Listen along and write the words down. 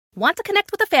Want to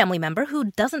connect with a family member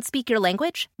who doesn't speak your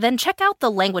language? Then check out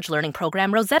the language learning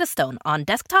program Rosetta Stone on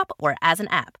desktop or as an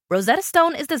app. Rosetta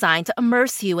Stone is designed to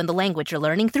immerse you in the language you're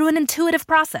learning through an intuitive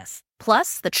process.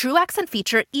 Plus, the True Accent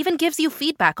feature even gives you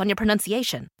feedback on your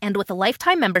pronunciation. And with a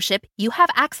lifetime membership, you have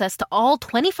access to all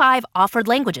 25 offered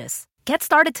languages. Get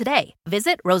started today.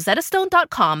 Visit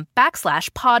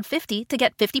rosettastone.com/pod50 to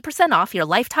get 50% off your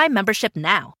lifetime membership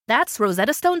now. That's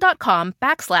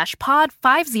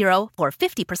rosettastone.com/pod50 for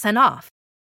 50% off.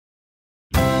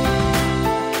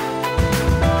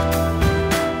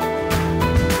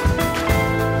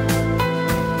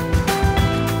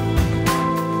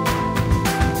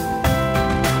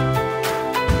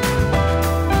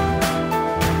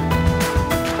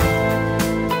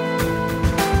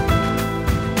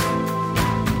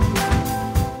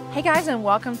 Hey guys, and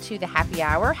welcome to the Happy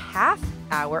Hour,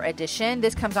 half-hour edition.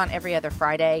 This comes on every other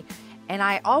Friday, and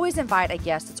I always invite a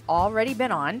guest that's already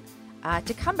been on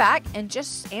to come back and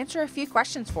just answer a few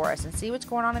questions for us and see what's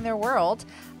going on in their world.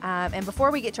 And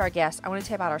before we get to our guest, I want to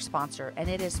tell you about our sponsor, and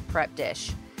it is Prep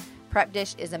Dish. Prep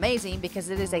Dish is amazing because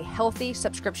it is a healthy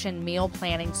subscription meal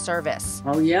planning service.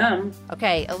 Oh, yeah.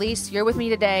 Okay, Elyse, you're with me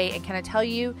today, and can I tell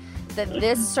you that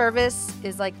this service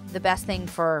is like the best thing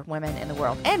for women in the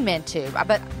world, and men too.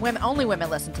 But only women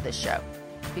listen to this show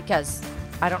because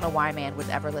I don't know why a man would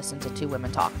ever listen to two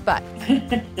women talk. But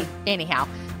anyhow,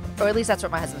 or at least that's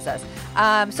what my husband says.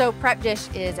 So Prep Dish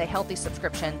is a healthy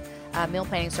subscription meal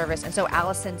planning service. And so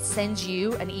Allison sends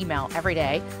you an email every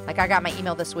day. Like I got my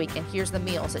email this week, and here's the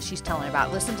meals that she's telling me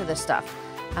about. Listen to this stuff.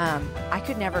 I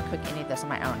could never cook any of this on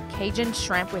my own. Cajun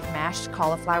shrimp with mashed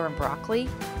cauliflower and broccoli.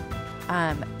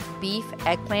 Beef,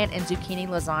 eggplant, and zucchini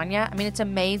lasagna. I mean, it's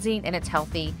amazing and it's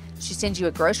healthy. She sends you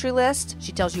a grocery list.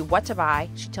 She tells you what to buy.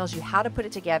 She tells you how to put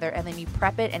it together, and then you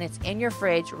prep it, and it's in your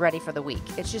fridge ready for the week.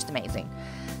 It's just amazing.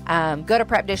 Go to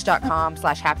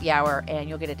prepdish.com/happy hour, and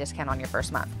you'll get a discount on your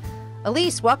first month.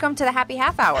 Elyse, welcome to the Happy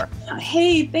Half Hour.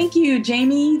 Hey, thank you,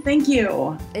 Jamie. Thank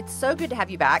you. It's so good to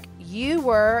have you back. You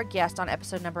were a guest on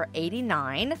episode number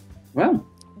 89. Well,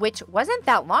 which wasn't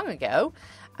that long ago.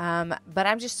 But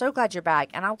I'm just so glad you're back.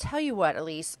 And I'll tell you what,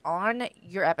 Elyse, on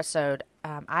your episode,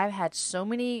 I've had so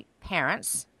many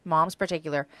parents, moms in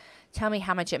particular, tell me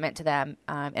how much it meant to them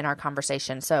in our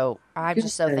conversation. So I'm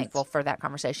just so thankful for that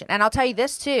conversation. And I'll tell you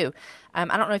this, too. I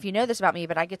don't know if you know this about me,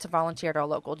 but I get to volunteer at our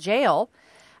local jail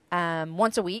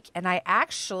once a week. And I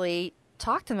actually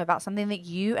talked to them about something that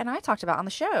you and I talked about on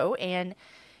the show. And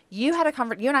you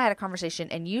and I had a conversation,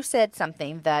 and you said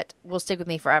something that will stick with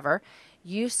me forever.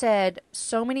 You said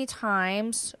so many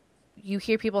times you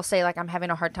hear people say, like, I'm having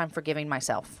a hard time forgiving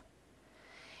myself.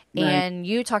 Right. And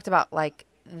you talked about, like,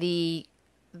 the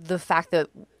fact that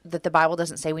the Bible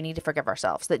doesn't say we need to forgive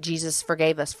ourselves, that Jesus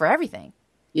forgave us for everything.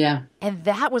 Yeah. And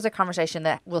that was a conversation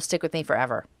that will stick with me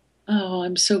forever. Oh,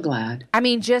 I'm so glad. I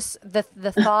mean, just the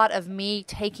thought of me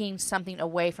taking something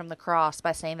away from the cross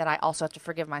by saying that I also have to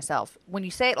forgive myself. When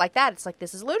you say it like that, it's like,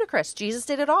 this is ludicrous. Jesus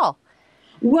did it all.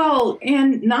 Well,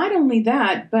 and not only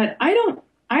that, but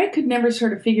I could never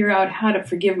sort of figure out how to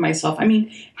forgive myself. I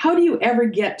mean, how do you ever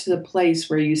get to the place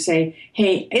where you say,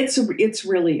 hey, it's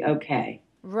really okay?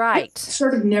 Right. I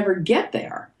sort of never get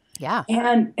there. Yeah.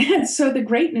 And so the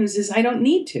great news is I don't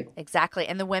need to. Exactly.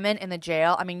 And the women in the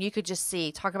jail, I mean, you could just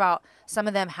talk about some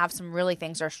of them have some really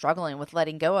things they're struggling with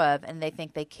letting go of, and they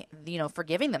think they can,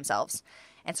 forgiving themselves.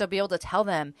 And so be able to tell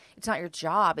them it's not your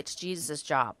job, it's Jesus'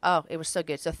 job. Oh, it was so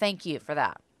good. So thank you for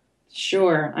that.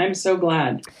 Sure. I'm so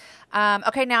glad.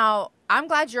 Okay, now I'm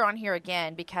glad you're on here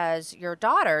again because your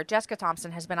daughter, Jessica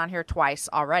Thompson, has been on here twice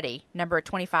already, number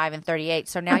 25 and 38.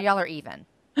 So now y'all are even.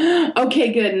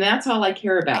 Okay, good. And that's all I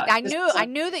care about. I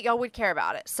knew that y'all would care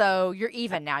about it. So you're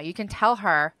even now. You can tell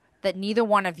her that neither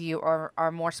one of you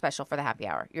are more special for the happy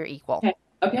hour. You're equal.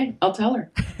 Okay, I'll tell her.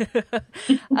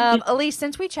 Elyse,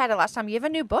 since we chatted last time, you have a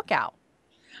new book out.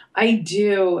 I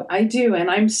do. And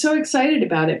I'm so excited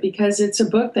about it because it's a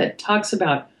book that talks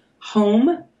about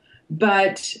home,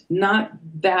 but not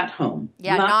that home.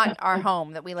 Yeah, not our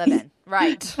home that we live in.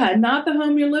 Right. Not the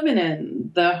home you're living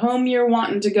in, the home you're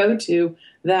wanting to go to,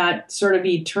 that sort of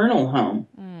eternal home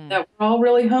that we're all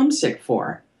really homesick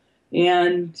for.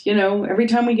 And, every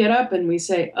time we get up and we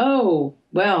say, oh,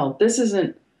 well, this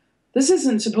isn't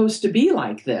supposed to be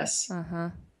like this. Uh-huh.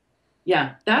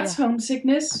 Yeah, that's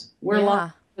homesickness. We're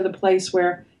longing for the place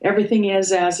where everything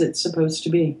is as it's supposed to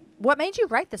be. What made you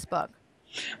write this book?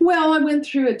 Well, I went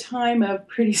through a time of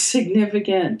pretty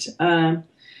significant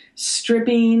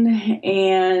stripping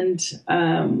and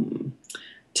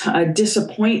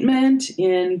disappointment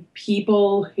in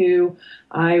people who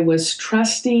I was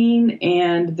trusting,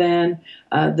 and then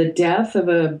the death of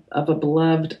a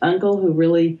beloved uncle who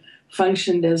really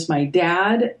functioned as my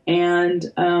dad,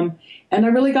 and I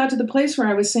really got to the place where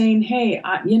I was saying, hey,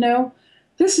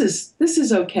 this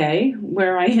is okay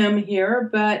where I am here,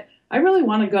 but I really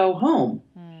want to go home.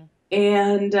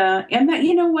 And that,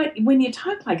 what, when you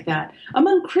talk like that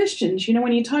among Christians,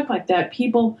 when you talk like that,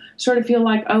 people sort of feel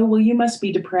like, oh, well, you must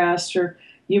be depressed, or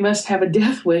you must have a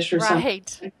death wish or something.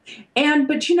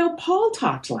 But Paul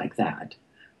talked like that.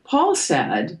 Paul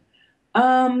said,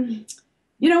 I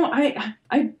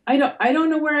don't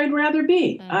know where I'd rather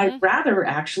be. Mm-hmm. I'd rather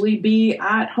actually be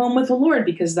at home with the Lord,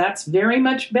 because that's very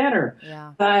much better.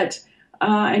 Yeah. But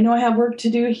I know I have work to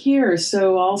do here,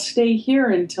 so I'll stay here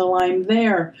until I'm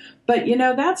there. But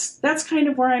that's kind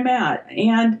of where I'm at,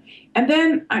 and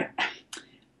then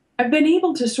I've been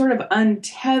able to sort of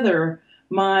untether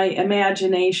my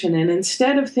imagination, and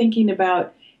instead of thinking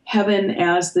about heaven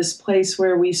as this place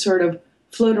where we sort of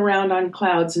float around on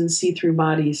clouds and see through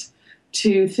bodies,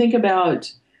 to think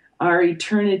about our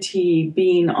eternity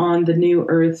being on the new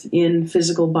earth in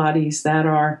physical bodies that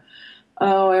are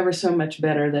ever so much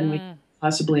better than we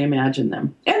possibly imagine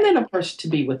them. And then, of course, to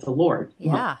be with the Lord.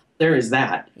 Yeah. Well, there is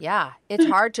that. Yeah. It's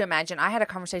hard to imagine. I had a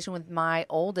conversation with my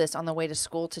oldest on the way to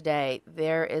school today.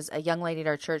 There is a young lady at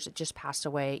our church that just passed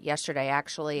away yesterday,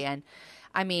 actually. And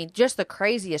I mean, just the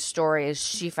craziest story is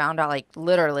she found out, like,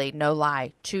 literally, no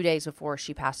lie, 2 days before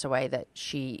she passed away, that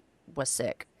she was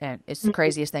sick. And it's the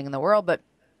craziest thing in the world. But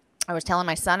I was telling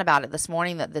my son about it this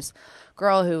morning, that this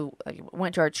girl who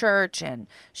went to our church, and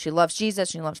she loves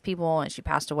Jesus, she loves people, and she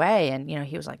passed away. And,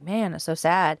 he was like, man, it's so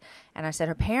sad. And I said,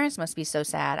 her parents must be so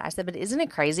sad. I said, but isn't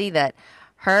it crazy that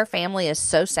her family is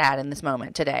so sad in this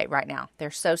moment today, right now?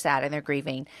 They're so sad and they're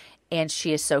grieving, and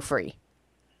she is so free.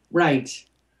 Right.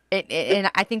 And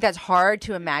I think that's hard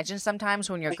to imagine sometimes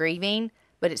when you're grieving,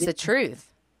 but it's the truth.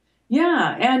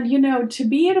 Yeah. And, to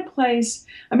be at a place,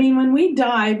 I mean, when we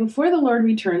die, before the Lord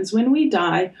returns, when we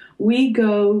die, we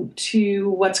go to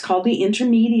what's called the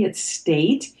intermediate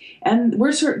state, and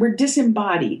we're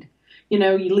disembodied. You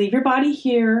leave your body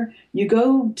here, you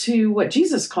go to what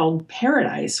Jesus called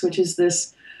paradise, which is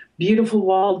this beautiful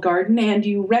walled garden, and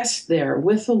you rest there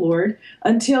with the Lord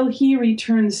until he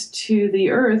returns to the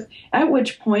earth, at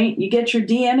which point you get your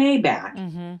DNA back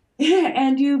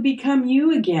and you become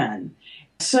you again.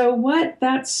 So what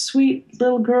that sweet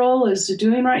little girl is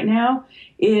doing right now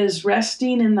is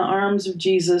resting in the arms of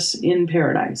Jesus in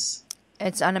paradise.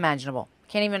 It's unimaginable. I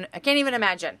can't even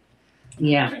imagine.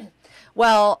 Yeah.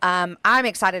 Well, I'm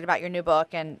excited about your new book,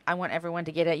 and I want everyone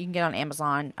to get it. You can get it on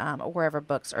Amazon or wherever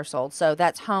books are sold. So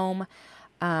that's Home.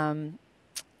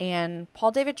 And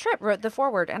Paul David Tripp wrote the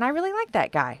foreword, and I really like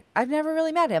that guy. I've never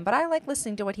really met him, but I like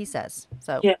listening to what he says.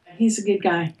 So yeah, he's a good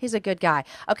guy. He's a good guy.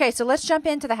 Okay, so let's jump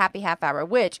into the Happy Half Hour,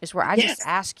 which is where I just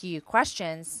ask you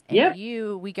questions, and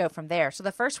we go from there. So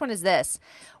the first one is this.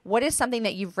 What is something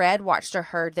that you've read, watched, or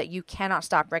heard that you cannot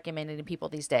stop recommending to people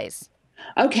these days?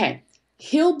 Okay.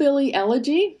 Hillbilly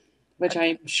Elegy, which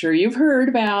I'm sure you've heard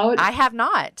about. I have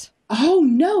not. Oh,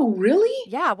 no, really?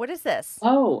 Yeah, what is this?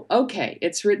 Oh, okay.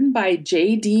 It's written by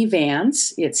J.D.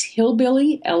 Vance. It's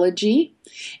Hillbilly Elegy,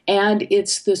 and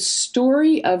it's the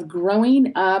story of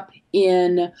growing up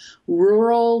in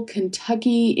rural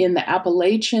Kentucky in the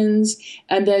Appalachians,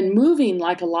 and then moving,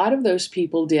 like a lot of those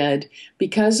people did,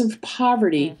 because of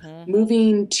poverty,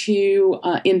 moving to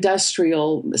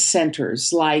industrial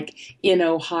centers like in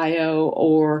Ohio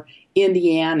or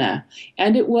Indiana.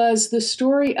 And it was the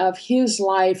story of his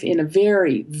life in a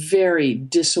very, very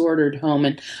disordered home.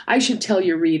 And I should tell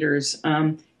your readers,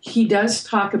 he does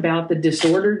talk about the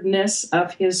disorderedness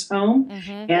of his home.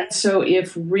 And so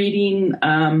if reading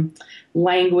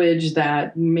language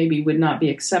that maybe would not be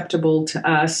acceptable to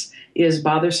us is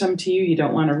bothersome to you, you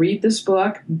don't want to read this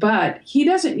book. But he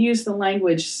doesn't use the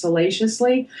language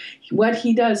salaciously. What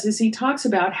he does is he talks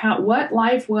about what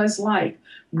life was like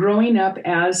growing up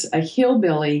as a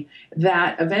hillbilly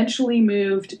that eventually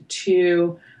moved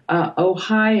to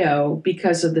Ohio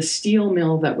because of the steel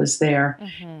mill that was there.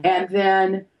 And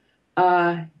then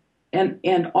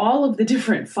and all of the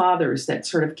different fathers that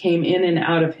sort of came in and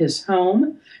out of his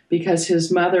home, because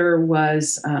his mother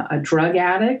was a drug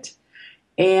addict.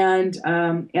 And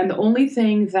the only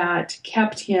thing that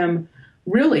kept him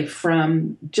really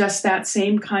from just that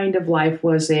same kind of life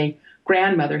was a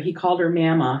grandmother. He called her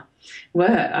Mama.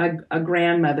 A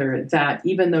grandmother that,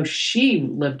 even though she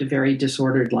lived a very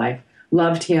disordered life,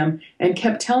 loved him and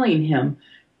kept telling him,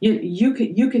 you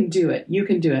can do it, you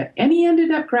can do it. And he ended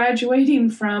up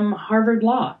graduating from Harvard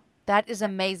Law. That is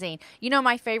amazing. You know,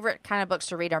 my favorite kind of books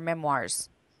to read are memoirs.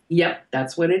 Yep,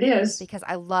 that's what it is. Because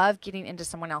I love getting into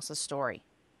someone else's story.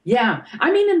 Yeah.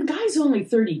 I mean, and the guy's only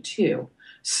 32.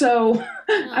 So,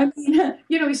 I mean,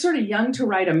 he's sort of young to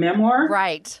write a memoir.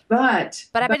 Right. But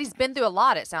I bet he's been through a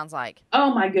lot, it sounds like.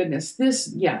 Oh my goodness.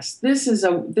 This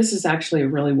is actually a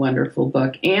really wonderful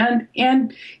book. And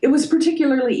it was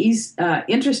particularly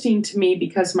interesting to me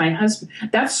because my husband,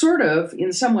 that's sort of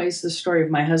in some ways the story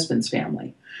of my husband's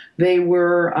family. They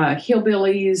were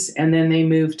hillbillies, and then they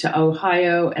moved to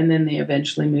Ohio, and then they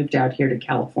eventually moved out here to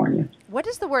California. What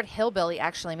does the word hillbilly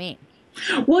actually mean?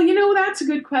 Well, that's a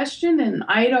good question, and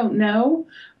I don't know.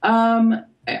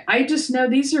 I just know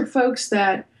these are folks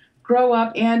that grow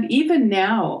up and even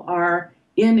now are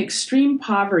in extreme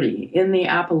poverty in the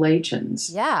Appalachians.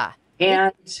 Yeah.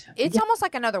 And it's almost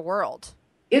like another world.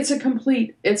 It's a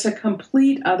complete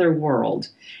other world.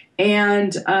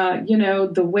 And,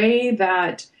 the way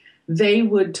that they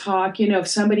would talk, if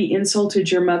somebody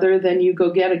insulted your mother, then you go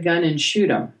get a gun and shoot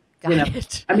them. Got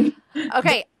it. I mean,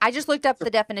 okay, I just looked up the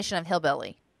definition of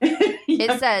hillbilly.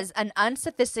 It says an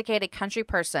unsophisticated country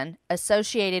person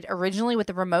associated originally with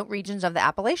the remote regions of the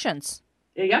Appalachians.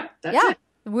 Yeah, that's it.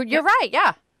 You're right,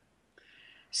 yeah.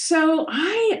 So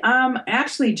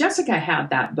actually, Jessica had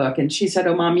that book, and she said,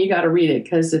 "Oh, Mom, you got to read it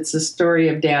because it's a story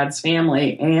of Dad's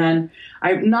family." And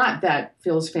not that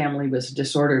Phil's family was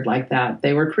disordered like that.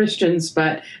 They were Christians,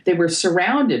 but they were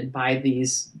surrounded by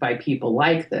people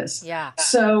like this. Yeah.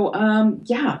 So,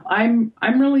 I'm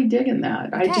really digging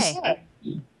that. Okay. I just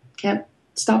can't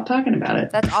stop talking about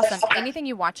it. That's awesome. Anything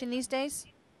you watching these days?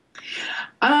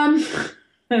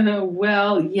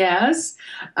 Well, yes.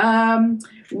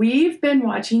 We've been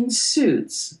watching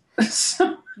Suits.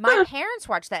 My parents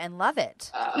watch that and love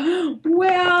it.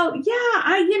 Well,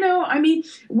 yeah,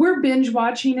 we're binge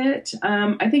watching it.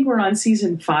 I think we're on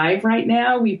season 5 right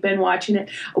now. We've been watching it.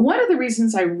 One of the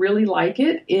reasons I really like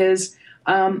it is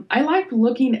I like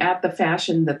looking at the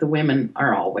fashion that the women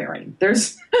are all wearing.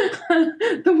 There's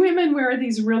the women wear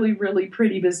these really, really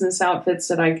pretty business outfits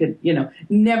that I could,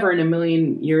 never in a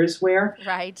million years wear.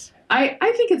 Right.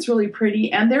 I think it's really pretty.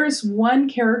 And there's one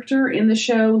character in the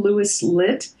show, Louis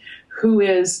Litt, who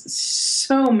is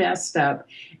so messed up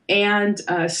and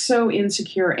so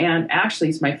insecure. And actually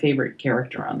is my favorite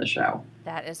character on the show.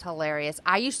 That is hilarious.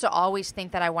 I used to always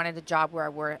think that I wanted a job where I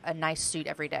wore a nice suit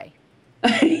every day.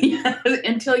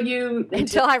 Until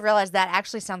I realized that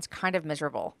actually sounds kind of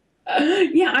miserable.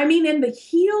 Yeah, and the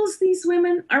heels these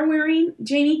women are wearing,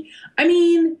 Janie,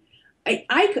 I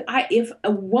if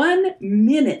 1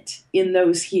 minute in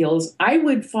those heels, I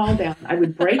would fall down. I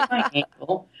would break my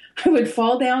ankle. I would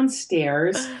fall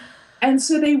downstairs. And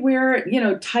so they wear,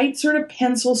 tight sort of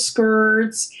pencil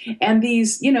skirts and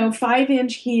these,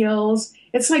 5-inch heels.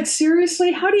 It's like,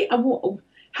 seriously,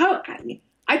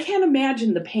 I can't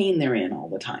imagine the pain they're in all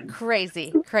the time.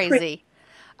 Crazy. Okay,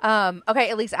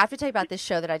 Elyse, I have to tell you about this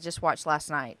show that I just watched last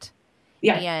night.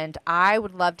 Yeah. And I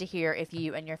would love to hear if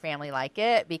you and your family like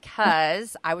it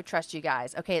because I would trust you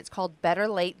guys. Okay, it's called Better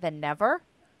Late Than Never.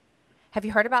 Have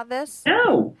you heard about this?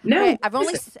 No. Okay, I've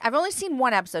only seen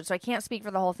one episode, so I can't speak for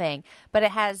the whole thing. But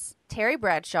it has Terry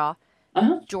Bradshaw,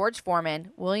 George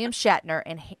Foreman, William Shatner,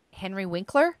 and Henry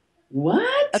Winkler.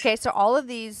 What? Okay, so all of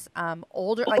these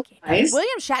older, nice.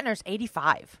 William Shatner's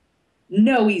 85.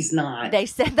 No, he's not. They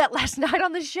said that last night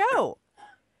on the show.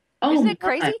 Oh, isn't it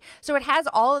crazy? So it has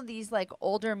all of these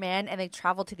older men, and they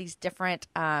travel to these different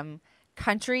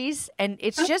countries, and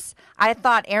it's just. I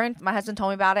thought Aaron, my husband, told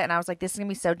me about it, and I was like, "This is gonna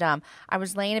be so dumb." I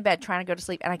was laying in bed trying to go to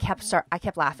sleep, and I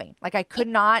kept laughing. I could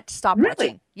not stop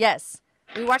watching. Yes,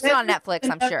 we watched it on Netflix.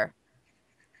 I'm sure.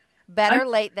 Better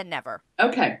late than never.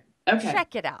 Okay.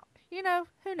 Check it out.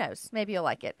 Who knows? Maybe you'll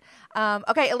like it.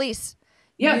 Okay, Elyse.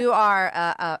 Yeah. You are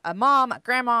a mom, a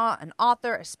grandma, an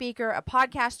author, a speaker, a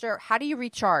podcaster. How do you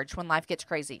recharge when life gets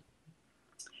crazy?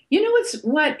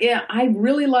 What I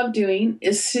really love doing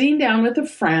is sitting down with a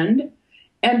friend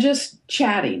and just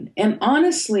chatting. And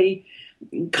honestly,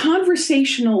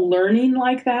 conversational learning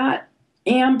like that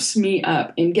amps me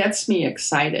up and gets me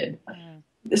excited.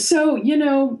 So,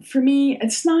 for me,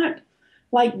 it's not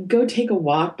like go take a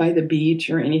walk by the beach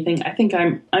or anything. I think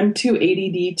I'm too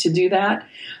ADD to do that.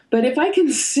 But if I can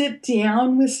sit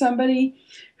down with somebody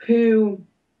who,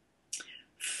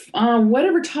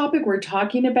 whatever topic we're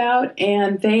talking about,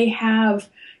 and they have,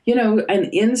 an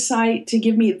insight to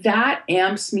give me, that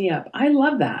amps me up. I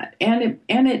love that. And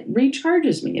it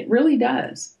recharges me. It really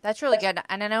does. That's really good.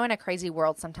 And I know in a crazy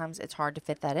world, sometimes it's hard to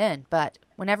fit that in. But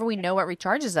whenever we know what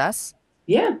recharges us,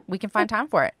 we can find time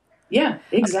for it. Yeah,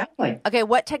 exactly. Okay,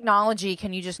 what technology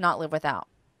can you just not live without?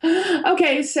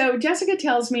 Okay, so Jessica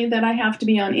tells me that I have to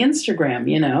be on Instagram,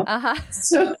 you know. Uh-huh.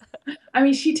 So, I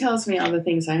mean, she tells me all the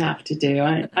things I have to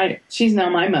do. She's now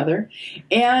my mother.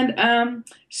 And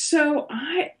so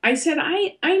I said,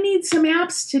 I need some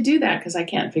apps to do that because I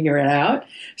can't figure it out.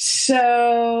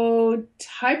 So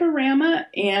Typorama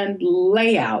and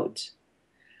Layout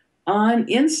on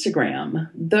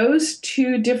Instagram, those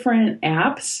two different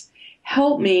apps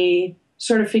help me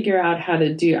sort of figure out how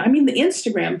to do. I mean, the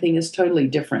Instagram thing is totally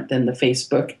different than the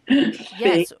Facebook thing.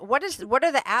 Yes. What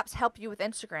are the apps help you with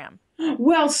Instagram?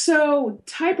 Well, so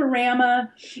Typorama,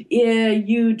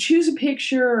 you choose a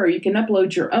picture or you can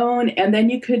upload your own, and then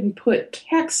you can put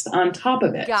text on top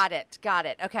of it. Got it.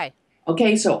 Okay.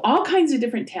 Okay, so all kinds of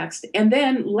different text. And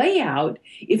then Layout,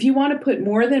 if you want to put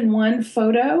more than one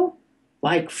photo,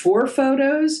 like 4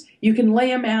 photos, you can lay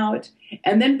them out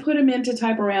and then put them into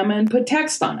Typorama and put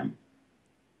text on them.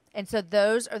 And so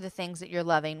those are the things that you're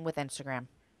loving with Instagram.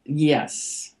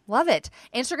 Yes. Love it.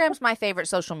 Instagram's my favorite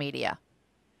social media.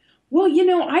 Well, you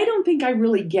know, I don't think I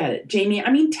really get it, Jamie.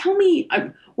 I mean, tell me,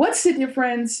 what's the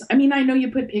difference? I mean, I know you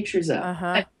put pictures up.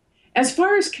 Uh-huh. As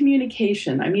far as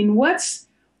communication, I mean, what's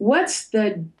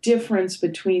the difference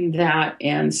between that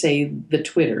and, say, the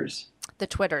Twitters? The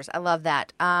Twitters. I love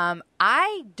that.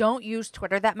 I don't use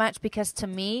Twitter that much because to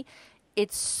me,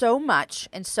 it's so much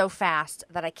and so fast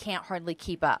that I can't hardly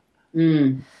keep up.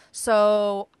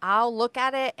 So I'll look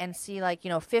at it and see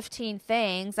 15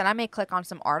 things, and I may click on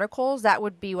some articles. That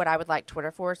would be what I would like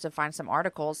Twitter for, is to find some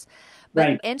articles. But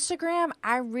Right. Instagram,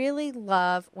 I really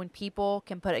love when people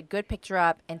can put a good picture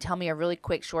up and tell me a really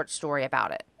quick short story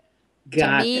about it.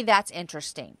 To me, that's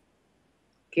interesting.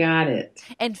 Got it.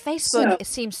 And Facebook, it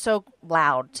seems so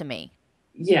loud to me.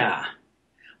 Yeah.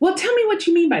 Well, tell me what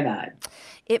you mean by that.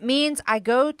 It means I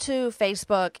go to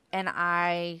Facebook and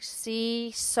I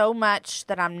see so much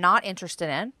that I'm not interested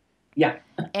in. Yeah.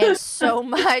 And so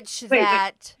much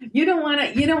that you don't want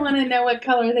to know what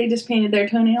color they just painted their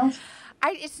toenails?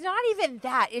 it's not even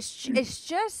that. It's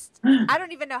just I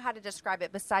don't even know how to describe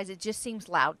it. Besides, it just seems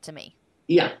loud to me.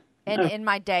 Yeah. And in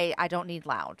my day, I don't need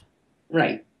loud.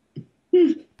 Right.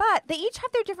 But they each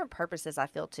have their different purposes, I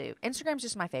feel, too. Instagram's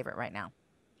just my favorite right now.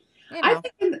 You know.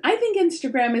 I think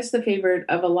Instagram is the favorite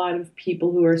of a lot of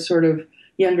people who are sort of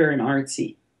younger and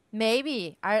artsy.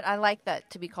 Maybe. I like that,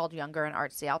 to be called younger and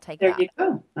artsy. I'll take There that. you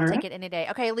go. I'll take it any day.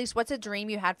 Okay, Elyse, what's a dream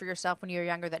you had for yourself when you were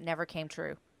younger that never came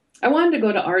true? I wanted to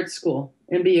go to art school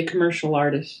and be a commercial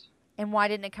artist. And why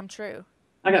didn't it come true?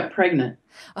 I got pregnant.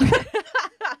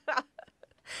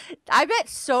 I bet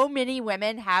so many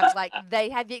women have they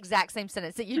had the exact same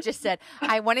sentence that you just said.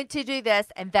 I wanted to do this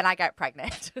and then I got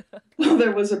pregnant. Well,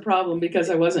 there was a problem because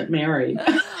I wasn't married.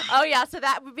 Oh yeah, so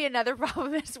that would be another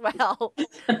problem as well.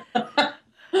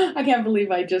 I can't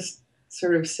believe I just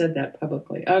sort of said that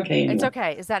publicly. Okay. Anyway. It's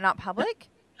okay. Is that not public?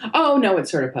 Oh, no,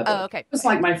 it's sort of public. Oh, okay. It was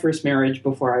like my first marriage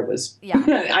before I was. Yeah.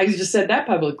 I just said that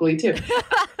publicly, too.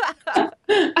 Before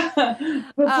I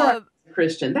was a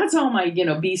Christian. That's all my,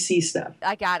 BC stuff.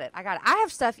 I got it. I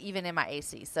have stuff even in my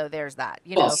AC, so there's that.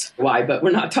 Well, why? But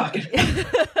we're not talking.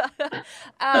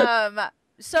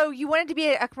 So you wanted to be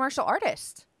a commercial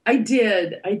artist. I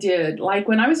did. Like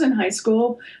when I was in high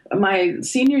school, my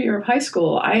senior year of high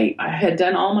school, I had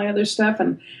done all my other stuff.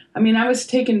 And I mean, I was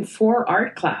taking 4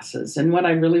 art classes. And what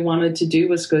I really wanted to do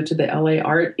was go to the LA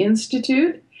Art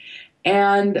Institute.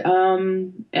 And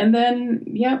then,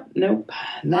 nope,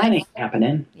 that ain't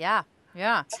happening. Yeah.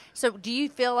 So do you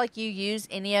feel like you use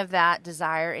any of that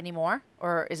desire anymore,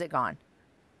 or is it gone?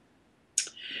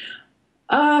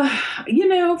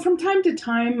 From time to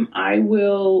time, I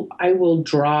will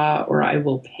draw or I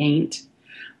will paint.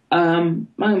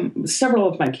 Several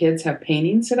of my kids have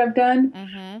paintings that I've done.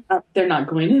 Mm-hmm. They're not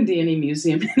going into any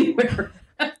museum anywhere.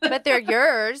 But they're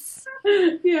yours.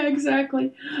 Yeah,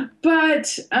 exactly.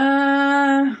 But,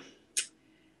 I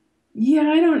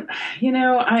don't,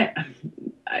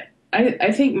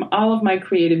 I think all of my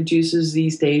creative juices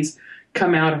these days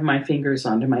come out of my fingers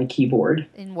onto my keyboard.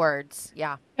 In words,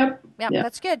 yeah. Yep,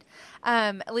 that's good.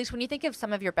 Elyse, when you think of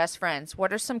some of your best friends,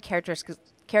 what are some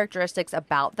characteristics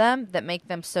about them that make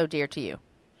them so dear to you?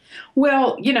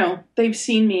 Well, they've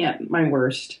seen me at my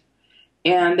worst.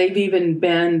 And they've even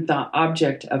been the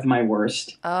object of my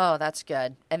worst. Oh, that's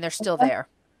good. And they're still there.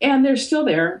 And they're still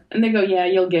there. And they go, yeah,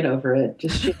 you'll get over it.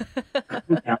 Just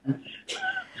calm down.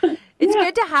 It's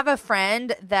good to have a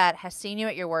friend that has seen you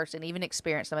at your worst and even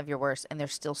experienced some of your worst, and they're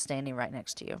still standing right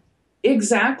next to you.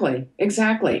 Exactly.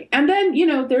 And then,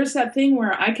 there's that thing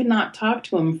where I cannot talk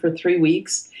to them for 3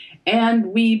 weeks, and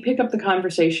we pick up the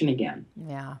conversation again.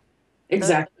 Yeah.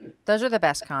 Exactly. Those are the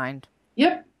best kind.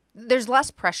 Yep. There's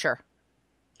less pressure.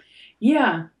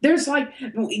 Yeah, there's like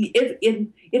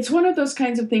it's one of those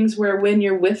kinds of things where when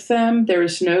you're with them,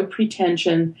 there's no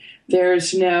pretension.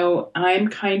 There's no I'm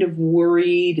kind of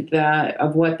worried that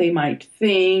of what they might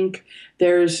think.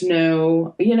 There's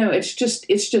no, it's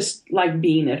just like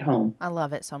being at home. I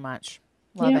love it so much.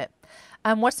 Love Yeah.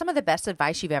 it. What's some of the best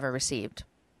advice you've ever received?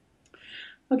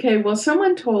 Okay, well,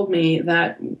 someone told me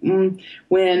that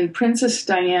when Princess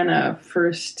Diana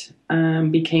first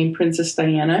became Princess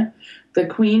Diana, the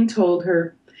Queen told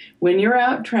her, when you're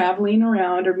out traveling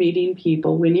around or meeting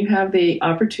people, when you have the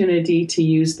opportunity to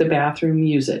use the bathroom,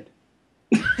 use it.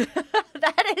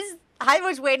 That is, I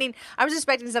was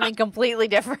expecting something completely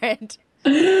different.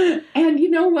 And you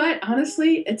know what?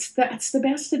 Honestly, that's the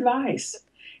best advice.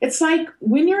 It's like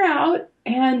when you're out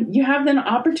and you have an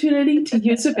opportunity to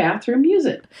use a bathroom, use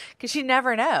it. Because you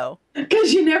never know.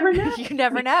 Because you never know. You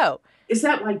never know. Is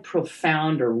that like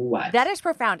profound or what? That is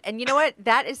profound. And you know what?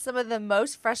 That is some of the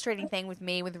most frustrating thing with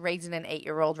me with raising an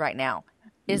 8-year-old right now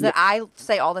is that I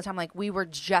say all the time, like, we were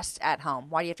just at home.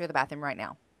 Why do you have to go to the bathroom right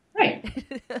now? Right.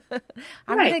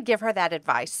 I'm Right. going to give her that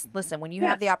advice. Listen, when you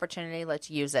have the Yes. opportunity, let's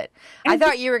use it. And I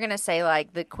thought you were going to say,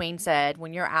 like the Queen said,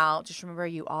 when you're out, just remember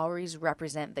you always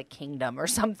represent the kingdom or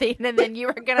something. And then you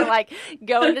were going to like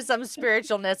go into some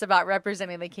spiritualness about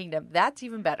representing the kingdom. That's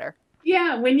even better.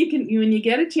 Yeah, when you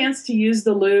get a chance to use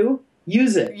the loo,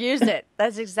 use it. Use it.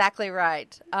 That's exactly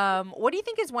right. What do you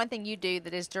think is one thing you do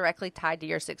that is directly tied to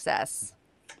your success?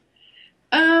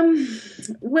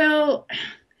 Well,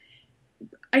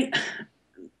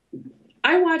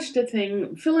 I watched a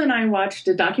thing. Phil and I watched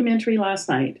a documentary last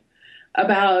night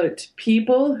about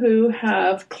people who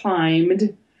have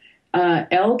climbed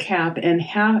El Capitan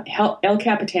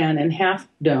and Half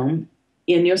Dome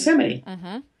in Yosemite.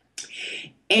 Mm-hmm.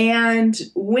 And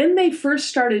when they first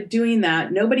started doing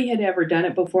that, nobody had ever done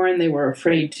it before, and they were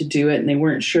afraid to do it, and they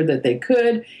weren't sure that they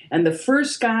could. And the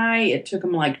first guy, it took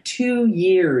him like 2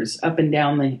 years up and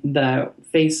down the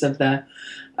face of the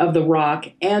rock.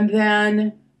 And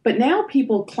then, but now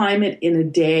people climb it in a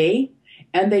day,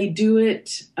 and they do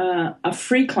it a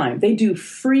free climb. They do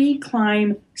free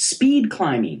climb, speed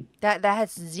climbing. That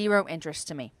has zero interest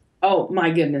to me. Oh my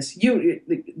goodness!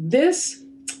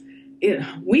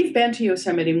 We've been to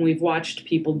Yosemite and we've watched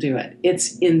people do it.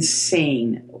 It's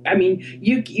insane. I mean,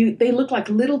 they look like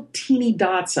little teeny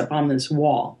dots up on this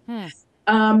wall.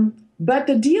 But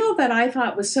the deal that I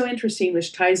thought was so interesting,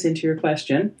 which ties into your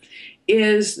question,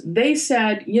 is they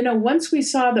said, once we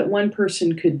saw that one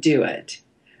person could do it,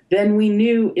 then we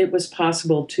knew it was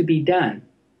possible to be done.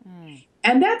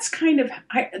 And that's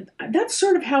that's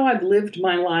sort of how I've lived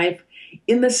my life,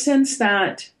 in the sense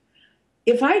that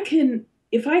if I can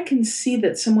see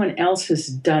that someone else has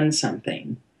done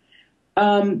something,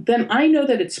 then I know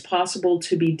that it's possible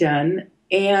to be done,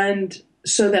 and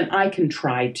so then I can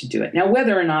try to do it. Now,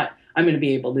 whether or not I'm going to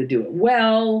be able to do it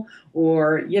well,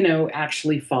 or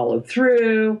actually follow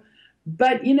through,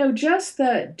 but just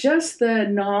the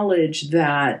knowledge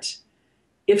that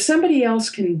if somebody else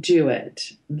can do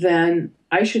it, then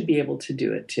I should be able to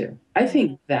do it too. I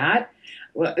think that.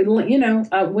 Well,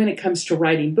 when it comes to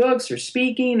writing books or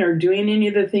speaking or doing any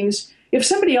of the things, if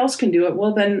somebody else can do it,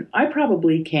 well, then I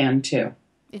probably can too.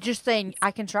 It's just saying,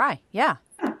 I can try. Yeah.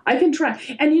 I can try.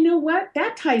 And you know what?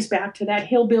 That ties back to that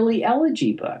Hillbilly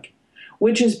Elegy book,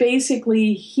 which is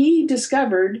basically he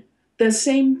discovered the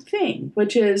same thing,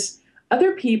 which is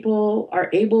other people are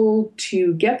able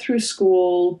to get through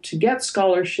school, to get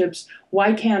scholarships.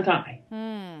 Why can't I?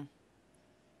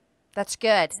 That's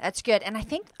good. That's good. And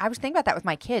I was thinking about that with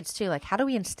my kids too. Like, how do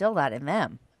we instill that in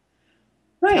them?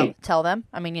 Right. Tell them.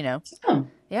 I mean,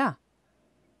 yeah.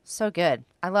 So good.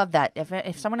 I love that.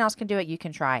 If someone else can do it, you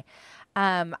can try.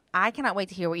 I cannot wait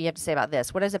to hear what you have to say about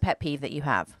this. What is a pet peeve that you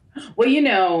have? Well,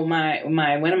 my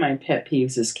one of my pet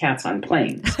peeves is cats on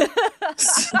planes.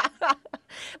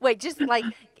 Wait, just like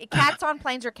cats on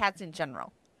planes or cats in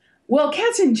general? Well,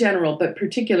 cats in general, but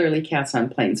particularly cats on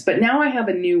planes. But now I have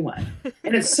a new one,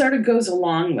 and it sort of goes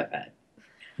along with it.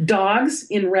 Dogs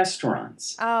in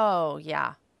restaurants. Oh,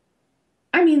 yeah.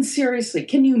 I mean, seriously,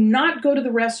 can you not go to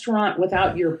the restaurant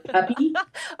without your puppy?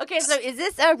 Okay, so is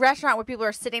this a restaurant where people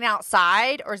are sitting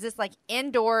outside, or is this like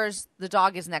indoors, the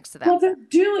dog is next to them? Well,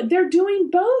 they're doing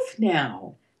both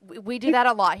now. We do that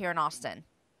a lot here in Austin.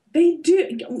 They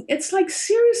do. It's like,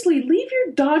 seriously, leave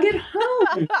your dog at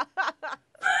home.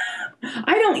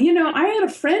 I had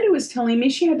a friend who was telling me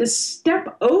she had to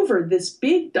step over this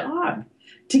big dog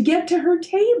to get to her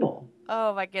table.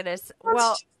 Oh my goodness. What's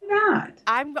Well, that?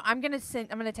 I'm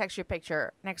gonna text you a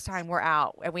picture next time we're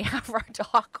out and we have our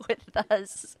dog with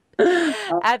us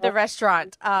at the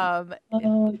restaurant.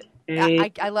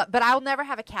 Okay. I love, but I'll never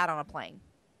have a cat on a plane.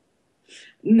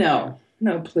 No,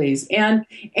 no, please. And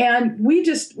we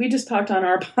just talked on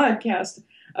our podcast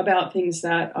about things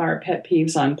that are pet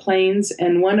peeves on planes,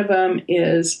 and one of them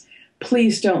is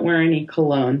please don't wear any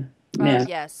cologne, men,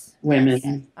 Yes. women,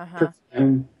 Yes. Uh-huh.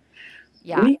 perfume.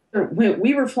 Yeah.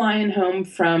 We were flying home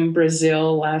from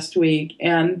Brazil last week,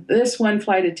 and this one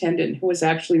flight attendant, who was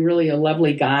actually really a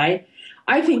lovely guy,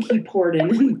 I think he poured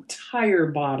an entire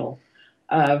bottle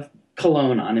of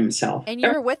cologne on himself. And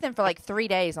you were with him for like 3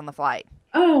 days on the flight.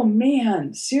 Oh,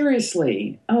 man,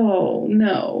 seriously. Oh,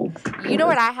 no. You know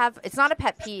what I have? It's not a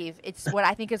pet peeve. It's what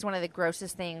I think is one of the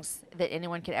grossest things that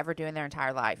anyone could ever do in their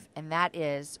entire life. And that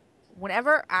is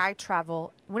whenever you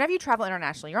travel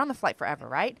internationally, you're on the flight forever,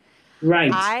 right?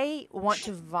 Right. I want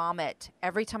to vomit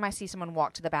every time I see someone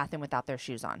walk to the bathroom without their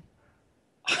shoes on.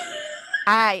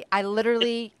 I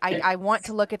literally want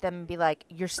to look at them and be like,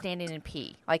 you're standing in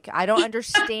pee. Like, I don't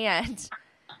understand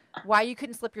why you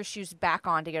couldn't slip your shoes back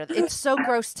on to go to it's so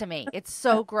gross to me. It's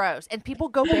so gross. And people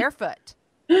go barefoot.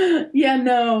 Yeah,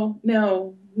 no,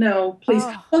 please.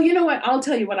 Oh. Well, you know what? I'll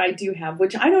tell you what I do have,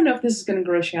 which I don't know if this is going to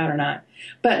gross you out or not.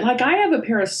 But like I have a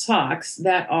pair of socks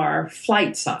that are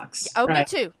flight socks. Oh,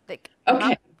 right? me too.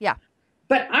 Okay. Yeah.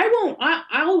 But I won't.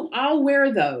 I'll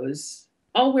wear those.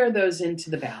 I'll wear those into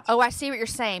the bathroom. Oh, I see what you're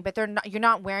saying, but you're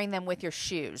not wearing them with your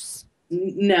shoes.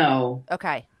 No.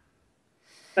 Okay.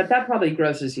 But that probably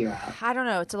grosses you out. I don't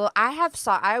know. It's a little.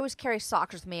 I always carry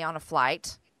socks with me on a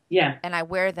flight. Yeah. And I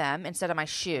wear them instead of my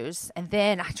shoes. And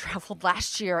then I traveled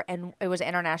last year, and it was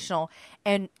international.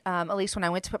 And at least when I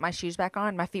went to put my shoes back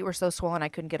on, my feet were so swollen I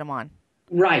couldn't get them on.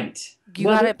 Right. You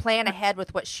got to plan ahead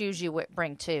with what shoes you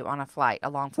bring too on a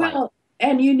long flight. Well,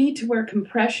 and you need to wear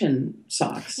compression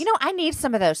socks. You know, I need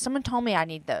some of those. Someone told me I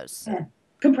need those. Yeah.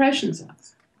 Compression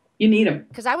socks. You need them.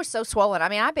 Because I was so swollen. I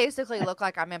mean, I basically look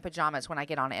like I'm in pajamas when I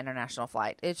get on an international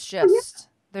flight. It's just,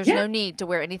 there's no need to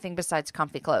wear anything besides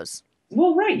comfy clothes.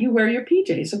 Well, right. You wear your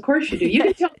PJs. Of course you do. You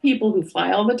can tell people who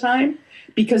fly all the time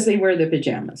because they wear their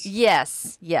pajamas.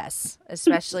 Yes.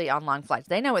 Especially on long flights.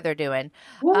 They know what they're doing.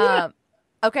 Well, yeah.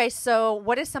 Okay, so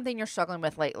what is something you're struggling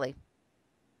with lately?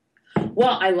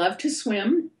 Well, I love to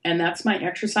swim, and that's my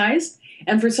exercise.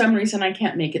 And for some reason, I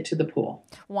can't make it to the pool.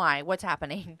 Why? What's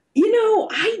happening? You know,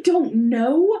 I don't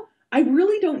know. I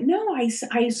really don't know. I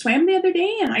swam the other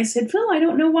day, and I said, Phil, I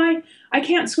don't know why I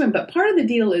can't swim. But part of the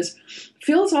deal is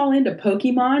Phil's all into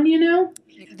Pokemon, you know.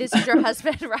 This is your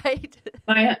husband, right?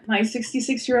 My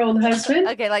 66-year-old husband.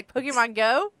 Okay, like Pokemon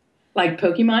Go? Like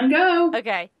Pokemon Go.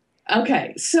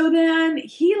 Okay. So then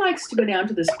he likes to go down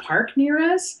to this park near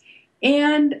us.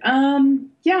 And, I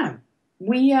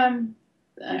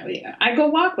go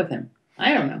walk with him.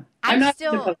 I don't know.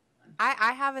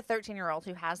 I have a 13-year-old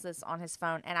who has this on his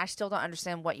phone, and I still don't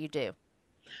understand what you do.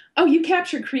 Oh, you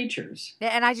capture creatures.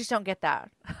 And I just don't get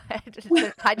that.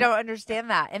 I don't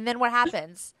understand that. And then what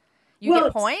happens? You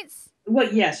get points?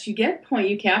 Well, yes, you get points.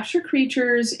 You capture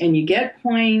creatures and you get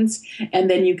points,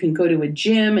 and then you can go to a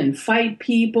gym and fight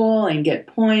people and get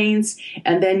points,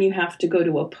 and then you have to go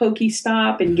to a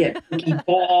Pokestop and get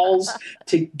Pokeballs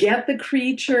to get the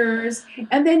creatures,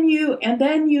 and then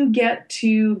you get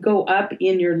to go up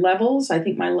in your levels. I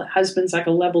think my husband's like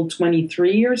a level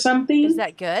 23 or something. Is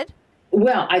that good?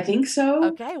 Well, I think so.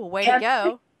 Okay, well, way to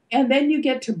go. And then you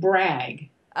get to brag.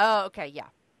 Oh, okay, yeah.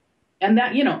 And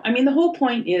that, the whole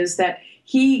point is that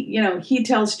he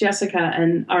tells Jessica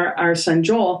and our son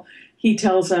Joel, he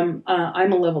tells them,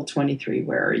 I'm a level 23.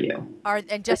 Where are you?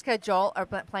 And Jessica and Joel are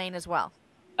playing as well.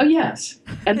 Oh, yes.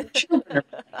 And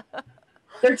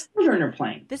their children are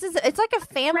playing. It's like a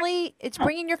family. It's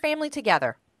bringing your family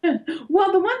together.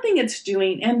 Well, the one thing it's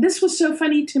doing, and this was so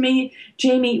funny to me,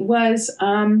 Jamie, was,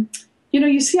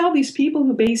 you see all these people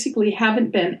who basically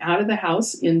haven't been out of the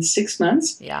house in 6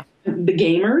 months. Yeah. The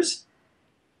gamers.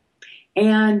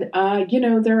 And,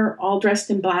 they're all dressed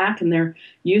in black, and they're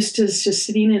used to just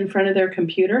sitting in front of their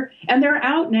computer. And they're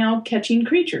out now catching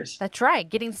creatures. That's right.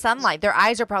 Getting sunlight. Their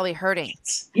eyes are probably hurting.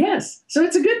 Yes. So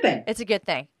it's a good thing. It's a good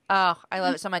thing. Oh, I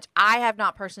love it so much. I have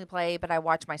not personally played, but I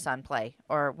watch my son play,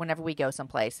 or whenever we go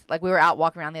someplace. Like, we were out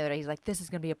walking around the other day. He's like, this is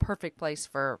going to be a perfect place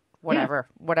for whatever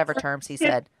terms he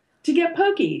said. To get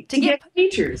pokey, to get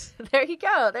features. There you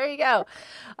go.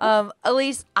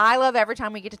 Elyse, I love every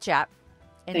time we get to chat.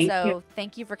 And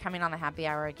thank you for coming on the happy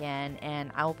hour again.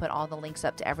 And I will put all the links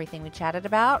up to everything we chatted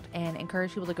about and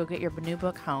encourage people to go get your new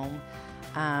book, Home,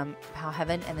 How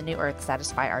Heaven and the New Earth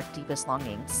Satisfy Our Deepest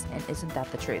Longings. And isn't that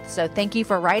the truth? So thank you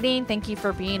for writing. Thank you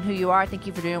for being who you are. Thank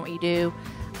you for doing what you do.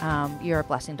 You're a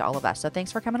blessing to all of us. So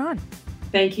thanks for coming on.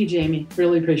 Thank you, Jamie.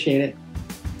 Really appreciate it.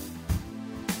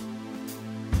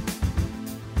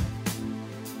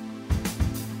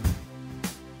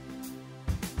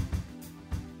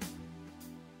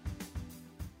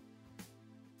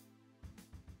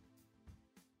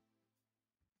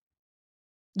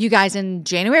 You guys, in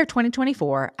January of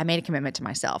 2024, I made a commitment to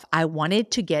myself. I wanted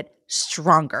to get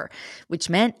stronger, which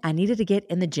meant I needed to get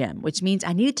in the gym, which means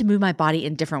I needed to move my body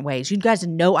in different ways. You guys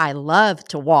know I love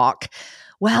to walk.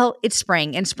 Well, it's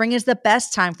spring, and spring is the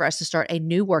best time for us to start a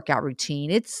new workout routine.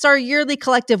 It's our yearly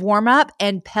collective warm-up,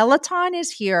 and Peloton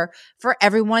is here for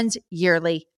everyone's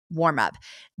yearly warm-up.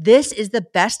 This is the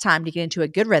best time to get into a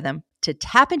good rhythm, to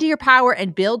tap into your power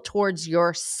and build towards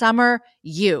your summer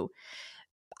you.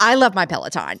 I love my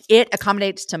Peloton. It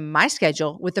accommodates to my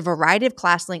schedule with a variety of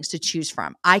class links to choose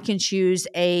from. I can choose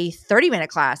a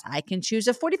 30-minute class. I can choose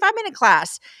a 45-minute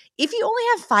class. If you only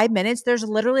have 5 minutes, there's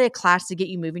literally a class to get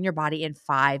you moving your body in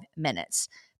 5 minutes.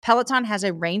 Peloton has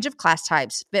a range of class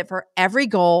types fit for every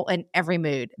goal and every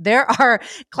mood. There are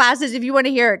classes if you want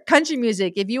to hear country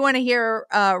music, if you want to hear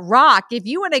rock, if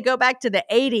you want to go back to the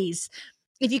 80s.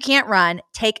 If you can't run,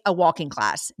 take a walking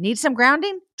class. Need some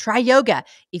grounding? Try yoga.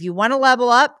 If you want to level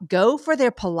up, go for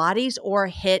their Pilates or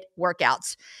HIIT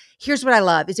workouts. Here's what I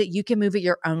love is that you can move at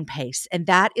your own pace. And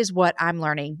that is what I'm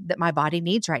learning that my body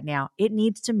needs right now. It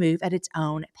needs to move at its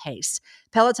own pace.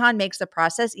 Peloton makes the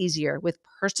process easier with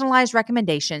personalized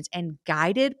recommendations and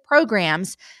guided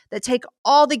programs that take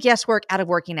all the guesswork out of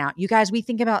working out. You guys, we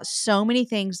think about so many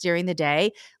things during the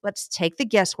day. Let's take the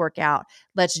guesswork out.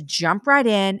 Let's jump right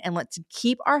in and let's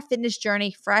keep our fitness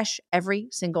journey fresh every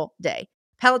single day.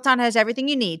 Peloton has everything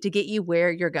you need to get you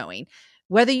where you're going.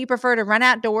 Whether you prefer to run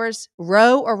outdoors,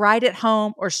 row or ride at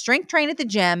home, or strength train at the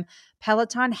gym,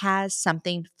 Peloton has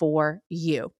something for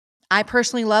you. I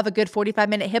personally love a good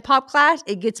 45-minute hip hop class.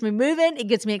 It gets me moving. It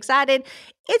gets me excited.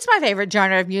 It's my favorite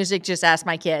genre of music. Just ask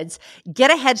my kids.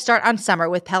 Get a head start on summer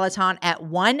with Peloton at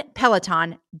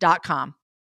onepeloton.com.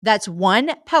 That's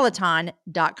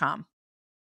onepeloton.com.